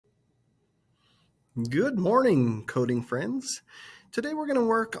Good morning, coding friends. Today we're going to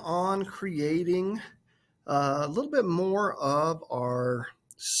work on creating a little bit more of our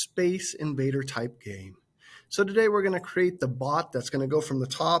Space Invader type game. So today we're going to create the bot that's going to go from the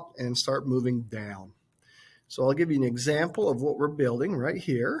top and start moving down. So I'll give you an example of what we're building right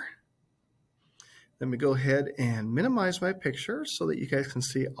here. Let me go ahead and minimize my picture so that you guys can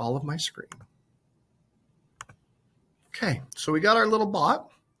see all of my screen. Okay, so we got our little bot.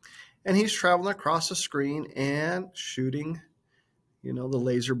 And he's traveling across the screen and shooting, the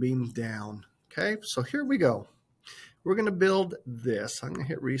laser beam down. Okay, so here we go. We're going to build this. I'm going to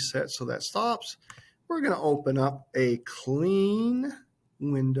hit reset so that stops. We're going to open up a clean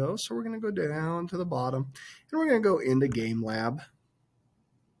window. So we're going to go down to the bottom and we're going to go into Game Lab.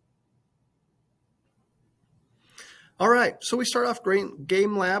 All right, so we start off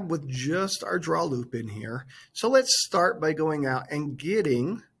Game Lab with just our draw loop in here. So let's start by going out and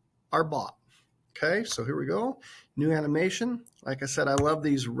getting our bot. Okay, so here we go. New animation. Like I said, I love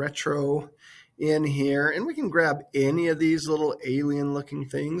these retro in here, and we can grab any of these little alien looking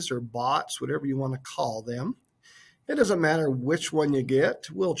things or bots, whatever you want to call them. It doesn't matter which one you get.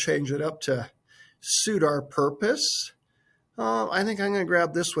 We'll change it up to suit our purpose. I think I'm going to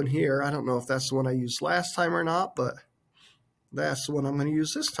grab this one here. I don't know if that's the one I used last time or not, but that's the one I'm going to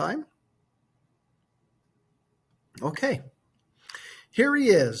use this time. Okay. Here he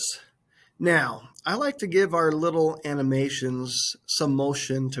is. Now, I like to give our little animations some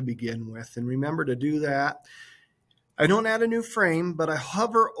motion to begin with. And remember to do that. I don't add a new frame, but I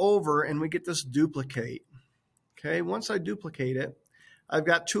hover over and we get this duplicate. Okay, once I duplicate it, I've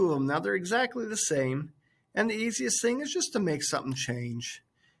got two of them. Now they're exactly the same. And the easiest thing is just to make something change.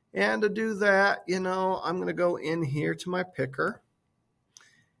 And to do that, I'm going to go in here to my picker.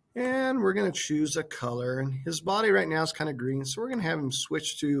 And we're going to choose a color. And his body right now is kind of green, so we're going to have him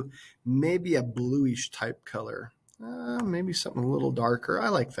switch to maybe a bluish type color. Maybe something a little darker. I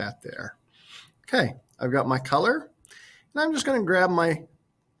like that there. Okay, I've got my color. And I'm just going to grab my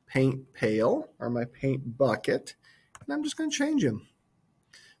paint pail or my paint bucket. And I'm just going to change him.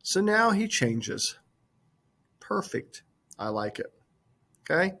 So now he changes. Perfect. I like it.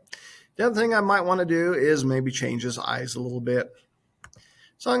 Okay. The other thing I might want to do is maybe change his eyes a little bit.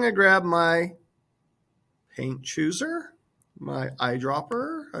 So I'm going to grab my paint chooser, my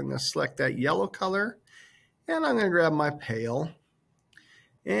eyedropper. I'm going to select that yellow color, and I'm going to grab my pail,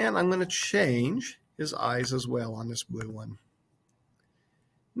 and I'm going to change his eyes as well on this blue one.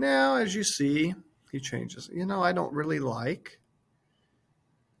 Now, as you see, he changes. I don't really like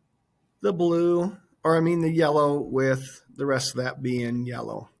the blue, the yellow with the rest of that being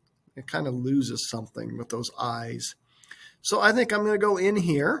yellow. It kind of loses something with those eyes. So I think I'm going to go in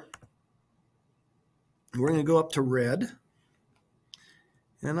here. We're going to go up to red.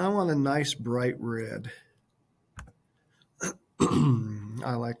 And I want a nice bright red.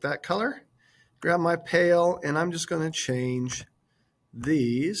 I like that color. Grab my pail and I'm just going to change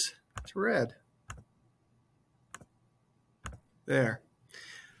these to red. There.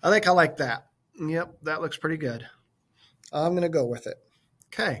 I think I like that. Yep, that looks pretty good. I'm going to go with it.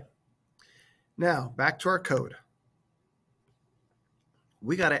 Okay. Now, back to our code.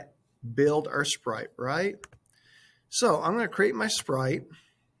 We got to build our sprite, right? So I'm going to create my sprite, and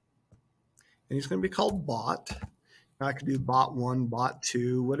he's going to be called bot. I could do bot 1, bot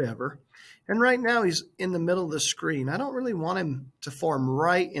 2, whatever. And right now he's in the middle of the screen. I don't really want him to form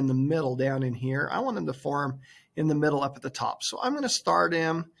right in the middle down in here. I want him to form in the middle up at the top. So I'm going to start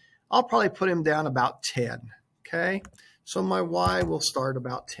him. I'll probably put him down about 10, okay? So my Y will start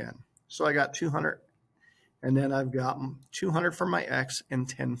about 10. So I got 200. And then I've got 200 for my X and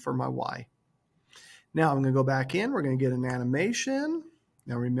 10 for my Y. Now I'm going to go back in. We're going to get an animation.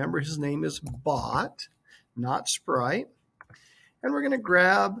 Now remember, his name is bot, not sprite. And we're going to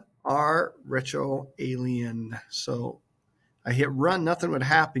grab our retro alien. So I hit run. Nothing would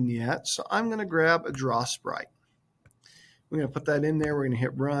happen yet. So I'm going to grab a draw sprite. We're going to put that in there. We're going to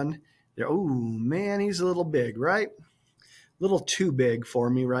hit run. Oh, man, he's a little big, right? Little too big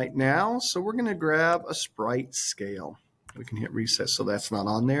for me right now. So we're going to grab a sprite scale. We can hit reset so that's not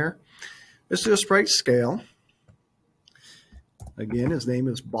on there. Let's do a sprite scale. Again, his name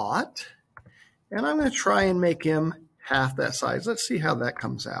is bot. And I'm going to try and make him half that size. Let's see how that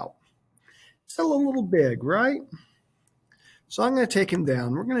comes out. Still a little big, right? So I'm going to take him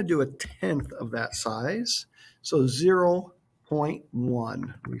down. We're going to do a 1/10 of that size. So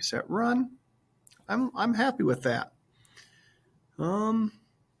 0.1. Reset run. I'm happy with that.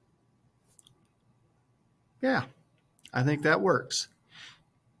 Yeah, I think that works.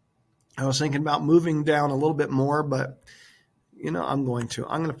 I was thinking about moving down a little bit more, but I'm going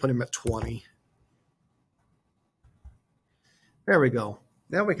to put him at 20. There we go.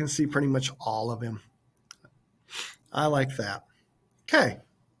 Now we can see pretty much all of him. I like that. Okay,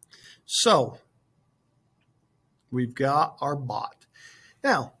 so we've got our bot.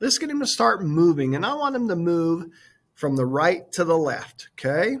 Now, let's get him to start moving, and I want him to move from the right to the left,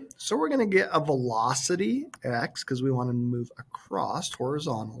 okay? So we're going to get a velocity x because we want him to move across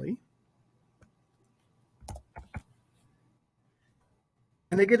horizontally.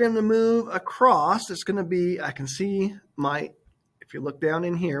 And to get him to move across, it's going to be, I can see my, if you look down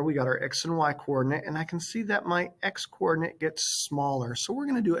in here, we got our x and y coordinate, and I can see that my x coordinate gets smaller. So we're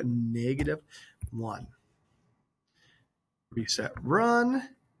going to do a -1. Reset run,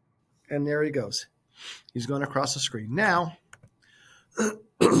 and there he goes. He's going across the screen. Now,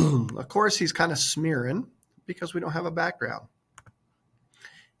 of course, he's kind of smearing because we don't have a background.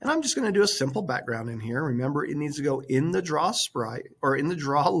 And I'm just going to do a simple background in here. Remember, it needs to go in the draw sprite or in the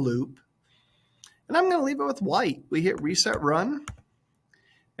draw loop. And I'm going to leave it with white. We hit reset run,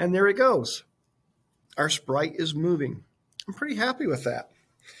 and there it goes. Our sprite is moving. I'm pretty happy with that,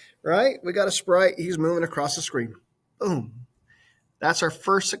 right? We got a sprite. He's moving across the screen. Boom. That's our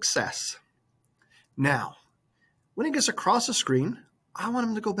first success. Now, when he gets across the screen, I want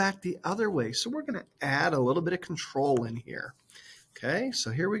him to go back the other way. So we're going to add a little bit of control in here. Okay, so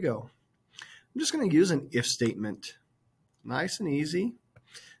here we go. I'm just going to use an if statement. Nice and easy.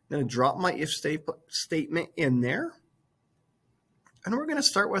 I'm going to drop my if statement in there. And we're going to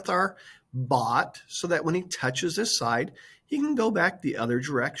start with our bot so that when he touches this side, he can go back the other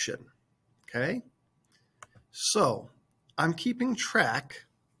direction. Okay, so I'm keeping track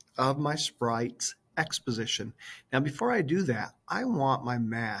of my sprite's X position. Now, before I do that, I want my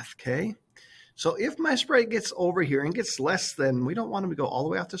math, okay? So if my sprite gets over here and gets less than, we don't want him to go all the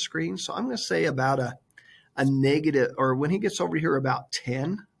way off the screen, so I'm going to say about a negative, or when he gets over here about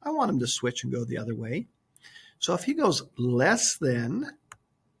 10, I want him to switch and go the other way. So if he goes less than,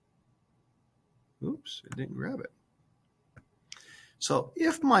 oops, it didn't grab it. So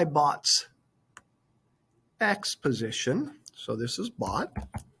if my bot's X position, so this is bot,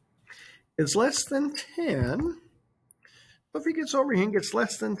 is less than 10, but if he gets over here and gets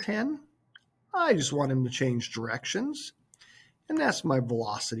less than 10, I just want him to change directions, and that's my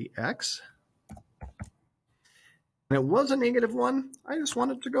velocity x. And it was a -1. I just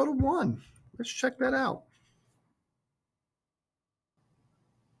want it to go to 1. Let's check that out.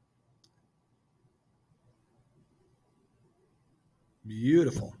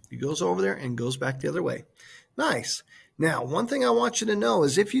 Beautiful. He goes over there and goes back the other way. Nice. Now, one thing I want you to know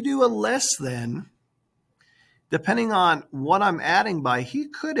is if you do a less than, depending on what I'm adding by, he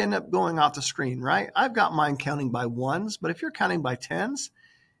could end up going off the screen, right? I've got mine counting by 1s, but if you're counting by 10s,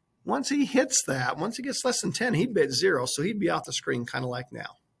 once he hits that, once he gets less than 10, he'd be at 0, so he'd be off the screen kind of like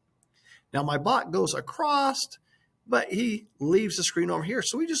now. Now, my bot goes across, but he leaves the screen over here,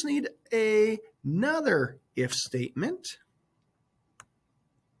 so we just need another if statement.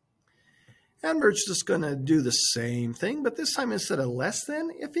 And we're just going to do the same thing, but this time instead of less than,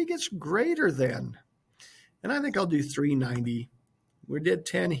 if he gets greater than. And I think I'll do 390. We did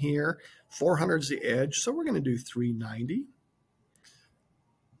 10 here. 400 is the edge, so we're going to do 390.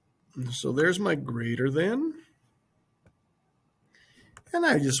 So there's my greater than. And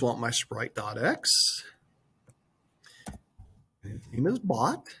I just want my sprite.x. Name is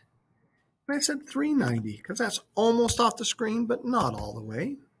bot. And I said 390 because that's almost off the screen, but not all the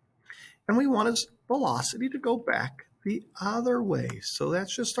way. And we want his velocity to go back the other way. So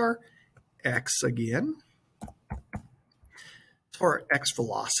that's just our x again. For x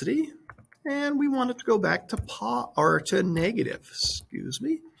velocity, and we want it to go back to negative, excuse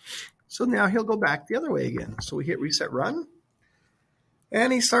me. So now he'll go back the other way again. So we hit reset run,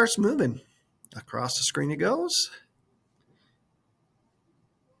 and he starts moving. Across the screen he goes.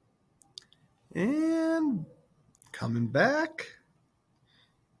 And coming back.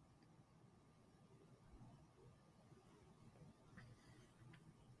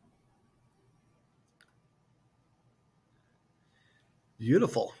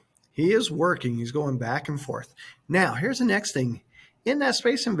 Beautiful. He is working. He's going back and forth. Now, here's the next thing. In that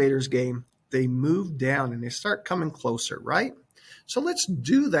Space Invaders game, they move down and they start coming closer, right? So let's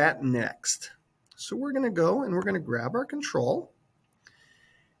do that next. So we're going to go and we're going to grab our control.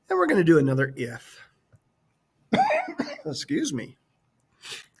 And we're going to do another if. Excuse me.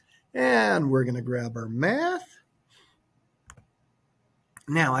 And we're going to grab our math.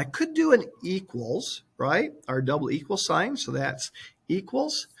 Now, I could do an equals, right? Our double equal sign. So that's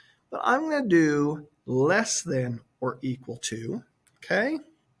equals, but I'm going to do less than or equal to, okay?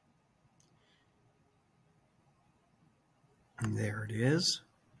 And there it is.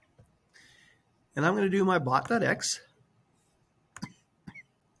 And I'm going to do my bot.x.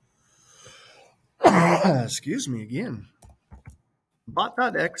 excuse me again,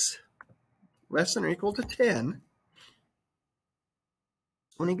 bot.x less than or equal to 10.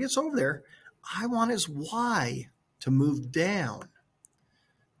 When he gets over there, I want his y to move down.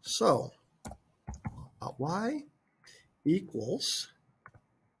 So y equals,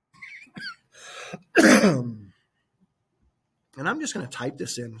 and I'm just going to type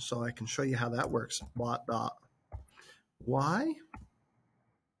this in so I can show you how that works. Bot.y,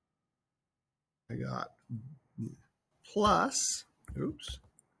 I got plus, oops,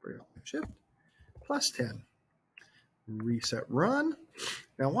 forgot my shift, plus 10. Reset run.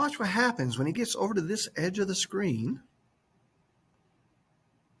 Now watch what happens when he gets over to this edge of the screen.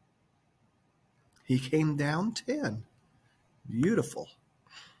 He came down 10. Beautiful.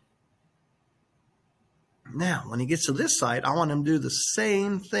 Now, when he gets to this side, I want him to do the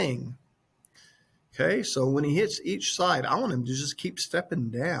same thing. Okay, so when he hits each side, I want him to just keep stepping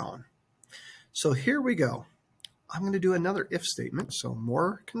down. So here we go. I'm going to do another if statement, so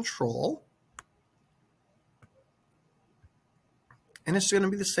more control. And it's going to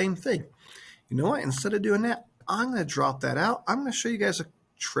be the same thing. You know what? Instead of doing that, I'm going to drop that out. I'm going to show you guys a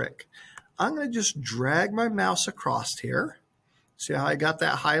trick. I'm going to just drag my mouse across here. See how I got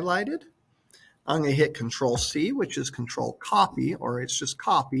that highlighted? I'm going to hit Control C, which is Control Copy, or it's just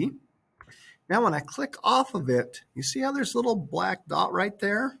copy. Now when I click off of it, you see how there's a little black dot right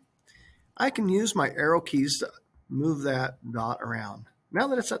there? I can use my arrow keys to move that dot around. Now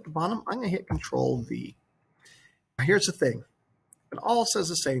that it's at the bottom, I'm going to hit Control V. Now here's the thing. It all says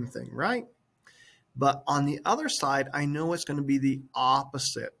the same thing, right? But on the other side, I know it's going to be the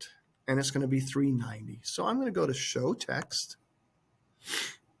opposite, and it's going to be 390. So I'm going to go to Show Text.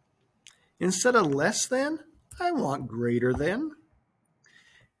 Instead of less than, I want greater than.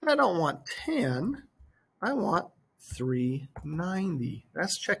 And I don't want 10, I want 390.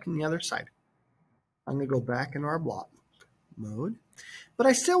 That's checking the other side. I'm going to go back into our block mode. But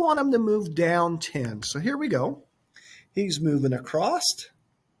I still want him to move down 10. So here we go. He's moving across.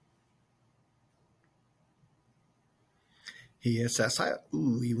 He hits that side.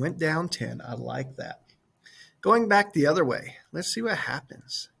 Ooh, he went down 10. I like that. Going back the other way. Let's see what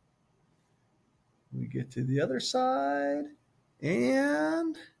happens. We get to the other side.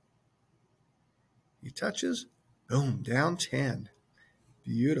 And he touches. Boom, down 10.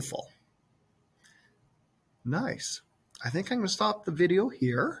 Beautiful. Nice. I think I'm going to stop the video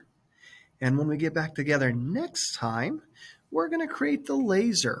here. And when we get back together next time, we're going to create the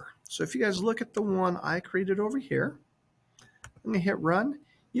laser. So if you guys look at the one I created over here, I'm going to hit run.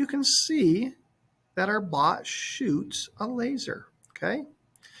 You can see that our bot shoots a laser, okay?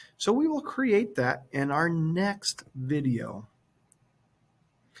 So we will create that in our next video.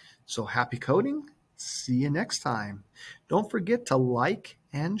 So happy coding. See you next time. Don't forget to like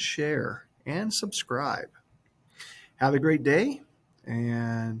and share and subscribe. Have a great day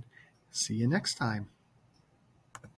and see you next time.